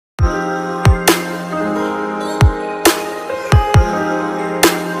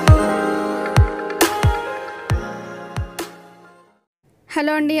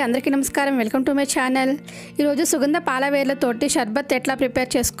Hello అండి, అందరికీ నమస్కారం. Welcome to my channel. ఈరోజు సుగంధ పాల వేర్లతోటి షర్బత్ ఎట్లా ప్రిపేర్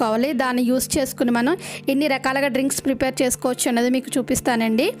చేసుకోవాలి, దాన్ని యూస్ చేసుకుని మనం ఎన్ని రకాలుగా డ్రింక్స్ ప్రిపేర్ చేసుకోవచ్చు అన్నది మీకు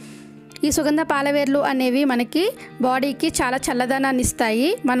చూపిస్తానండి. ఈ సుగంధ పాల వేర్లు అనేవి మనకి బాడీకి చాలా చల్లదనాన్ని ఇస్తాయి.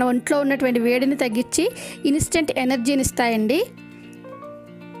 మన ఒంట్లో ఉన్నటువంటి వేడిని తగ్గించి ఇన్స్టెంట్ ఎనర్జీని ఇస్తాయండి.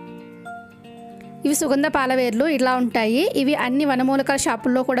 ఇవి సుగంధ పాల వేర్లు ఇలా ఉంటాయి. ఇవి అన్ని వనమూలికల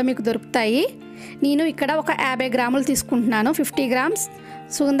షాపుల్లో కూడా మీకు దొరుకుతాయి. నేను ఇక్కడ ఒక 50 గ్రాములు తీసుకుంటున్నాను. 50 గ్రామ్స్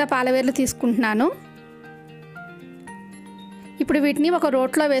సుగంధ పాల వేర్లు తీసుకుంటున్నాను. ఇప్పుడు వీటిని ఒక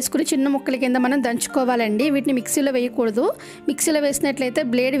రోట్లో వేసుకుని చిన్న ముక్కల కింద మనం దంచుకోవాలండి. వీటిని మిక్సీలో వేయకూడదు. మిక్సీలో వేసినట్లయితే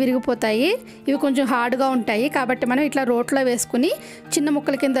బ్లేడ్ విరిగిపోతాయి. ఇవి కొంచెం హార్డ్గా ఉంటాయి. కాబట్టి మనం ఇట్లా రోట్లో వేసుకుని చిన్న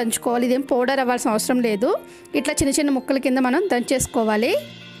ముక్కల కింద దంచుకోవాలి. ఇదేం పౌడర్ అవ్వాల్సిన అవసరం లేదు. ఇట్లా చిన్న చిన్న ముక్కల కింద మనం దంచేసుకోవాలి.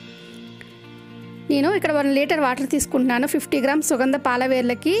 నేను ఇక్కడ 1 లీటర్ వాటర్ తీసుకుంటున్నాను. 50 గ్రామ్స్ సుగంధ పాల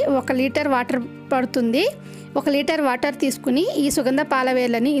వేర్లకి 1 లీటర్ వాటర్ పడుతుంది. 1 లీటర్ వాటర్ తీసుకుని ఈ సుగంధ పాల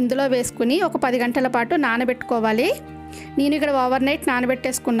వేర్లని ఇందులో వేసుకుని ఒక 10 గంటల పాటు నానబెట్టుకోవాలి. నేను ఇక్కడ ఓవర్ నైట్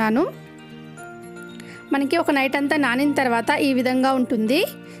నానబెట్టేసుకున్నాను. మనకి ఒక నైట్ అంతా నానిన తర్వాత ఈ విధంగా ఉంటుంది.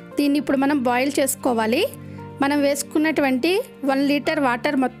 దీన్ని ఇప్పుడు మనం బాయిల్ చేసుకోవాలి. మనం వేసుకున్నటువంటి 1 లీటర్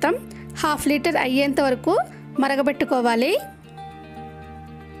వాటర్ మొత్తం 1/2 లీటర్ అయ్యేంత వరకు మరగబెట్టుకోవాలి.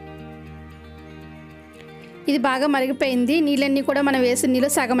 ఇది బాగా మరిగిపోయింది. నీళ్ళన్నీ కూడా మనం వేసిన నీళ్ళు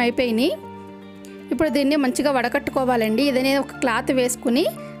సగం అయిపోయినాయి. ఇప్పుడు దీన్ని మంచిగా వడకట్టుకోవాలండి. ఏదైనా ఒక క్లాత్ వేసుకుని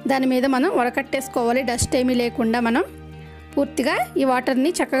దాని మీద మనం వడకట్టేసుకోవాలి. డస్ట్ ఏమీ లేకుండా మనం పూర్తిగా ఈ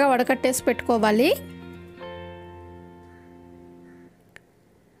వాటర్ని చక్కగా వడకట్టేసి పెట్టుకోవాలి.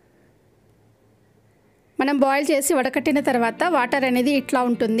 మనం బాయిల్ చేసి వడకట్టిన తర్వాత వాటర్ అనేది ఇట్లా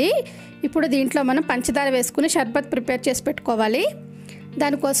ఉంటుంది. ఇప్పుడు దీంట్లో మనం పంచదార వేసుకుని షర్బత్ ప్రిపేర్ చేసి పెట్టుకోవాలి.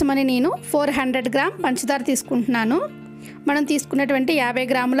 దానికోసమని నేను 400 గ్రామ్ పంచదార తీసుకుంటున్నాను. మనం తీసుకున్నటువంటి 50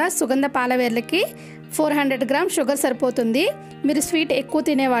 గ్రాముల సుగంధ పాల వేర్లకి 400 గ్రామ్ షుగర్ సరిపోతుంది. మీరు స్వీట్ ఎక్కువ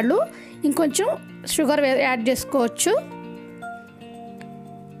తినేవాళ్ళు ఇంకొంచెం షుగర్ యాడ్ చేసుకోవచ్చు.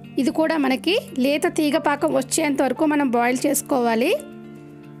 ఇది కూడా మనకి లేత తీగ పాకం వచ్చేంత వరకు మనం బాయిల్ చేసుకోవాలి.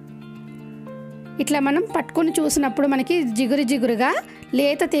 ఇట్లా మనం పట్టుకుని చూసినప్పుడు మనకి జిగురుగా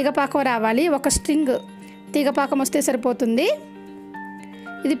లేత తీగ పాకం రావాలి. ఒక స్ట్రింగ్ తీగ పాకం వస్తే సరిపోతుంది.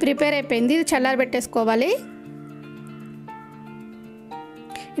 ఇది ప్రిపేర్ అయిపోయింది. ఇది చల్లారబెట్టేసుకోవాలి.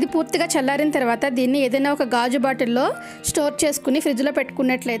 ఇది పూర్తిగా చల్లారిన తర్వాత దీన్ని ఏదైనా ఒక గాజు బాటిల్లో స్టోర్ చేసుకుని ఫ్రిడ్జ్లో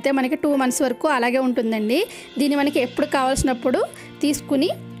పెట్టుకున్నట్లయితే మనకి 2 మంత్స్ వరకు అలాగే ఉంటుందండి. దీన్ని మనకి ఎప్పుడు కావాల్సినప్పుడు తీసుకుని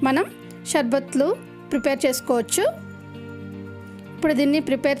మనం షర్బత్లు ప్రిపేర్ చేసుకోవచ్చు. ఇప్పుడు దీన్ని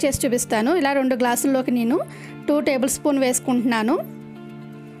ప్రిపేర్ చేసి చూపిస్తాను. ఇలా 2 గ్లాసుల్లోకి నేను 2 టేబుల్ స్పూన్ వేసుకుంటున్నాను.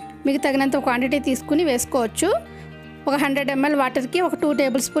 మీకు తగినంత క్వాంటిటీ తీసుకుని వేసుకోవచ్చు. ఒక 100 ml వాటర్కి ఒక 2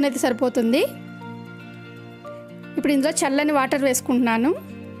 టేబుల్ స్పూన్ అయితే సరిపోతుంది. ఇప్పుడు ఇందులో చల్లని వాటర్ వేసుకుంటున్నాను.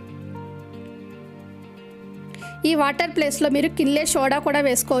 ఈ వాటర్ ప్లేస్లో మీరు కిన్లే సోడా కూడా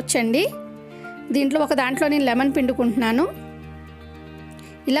వేసుకోవచ్చండి. దీంట్లో ఒక దాంట్లో నేను లెమన్ పిండుకుంటున్నాను.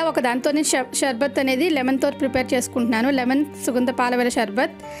 ఇలా ఒక దాంతో నేను షర్బత్ అనేది లెమన్తో ప్రిపేర్ చేసుకుంటున్నాను. లెమన్ సుగంధ పాల వేర్ల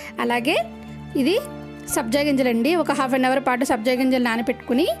షర్బత్. అలాగే ఇది సబ్జా గింజలండి. ఒక 1/2 అవర్ పాటు సబ్జా గింజలు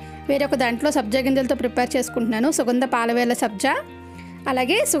నానబెట్టుకుని వేరొక దాంట్లో సబ్జా గింజలతో ప్రిపేర్ చేసుకుంటున్నాను. సుగంధ పాలవేర్ల సబ్జా,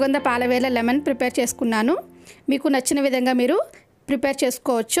 అలాగే సుగంధ పాలవేర్ల లెమన్ ప్రిపేర్ చేసుకున్నాను. మీకు నచ్చిన విధంగా మీరు ప్రిపేర్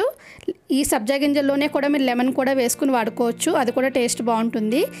చేసుకోవచ్చు. ఈ సబ్జా గింజల్లోనే కూడా మీరు లెమన్ కూడా వేసుకుని వాడుకోవచ్చు. అది కూడా టేస్ట్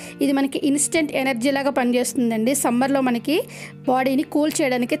బాగుంటుంది. ఇది మనకి ఇన్స్టెంట్ ఎనర్జీ లాగా పనిచేస్తుందండి. సమ్మర్లో మనకి బాడీని కూల్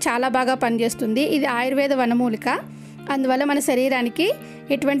చేయడానికి చాలా బాగా పనిచేస్తుంది. ఇది ఆయుర్వేద వనమూలిక. అందువల్ల మన శరీరానికి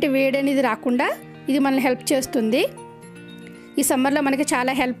ఎటువంటి వేడి అనేది రాకుండా ఇది మనల్ని హెల్ప్ చేస్తుంది. ఈ సమ్మర్లో మనకి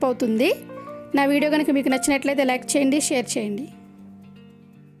చాలా హెల్ప్ అవుతుంది. నా వీడియో కనుక మీకు నచ్చినట్లయితే లైక్ చేయండి, షేర్ చేయండి.